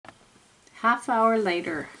Half hour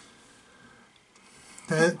later.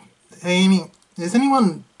 Amy, is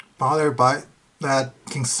anyone bothered by that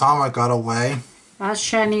King Sama got away? Asked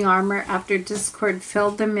Shining Armor after Discord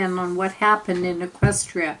filled them in on what happened in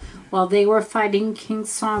Equestria while they were fighting King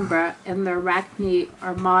Sombra and the Arachne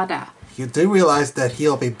Armada. You do realize that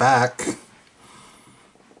he'll be back.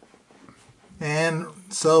 And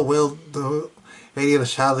so will the Lady of the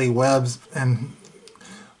Shadowy Webs and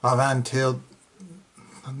until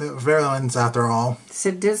the villains after all.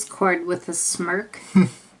 Said Discord with a smirk.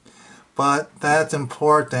 But that's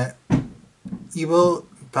important. You will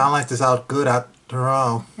balance this out good after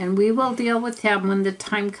all. And we will deal with him when the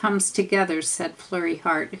time comes together, said Flurry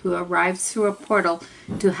Heart, who arrives through a portal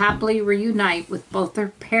to happily reunite with both her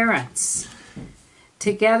parents.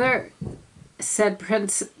 Together, said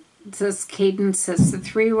Princess Cadence, as the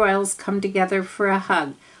three royals come together for a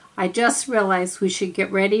hug. I just realized we should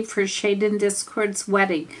get ready for Shade and Discord's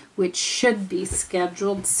wedding, which should be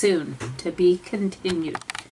scheduled soon. To be continued.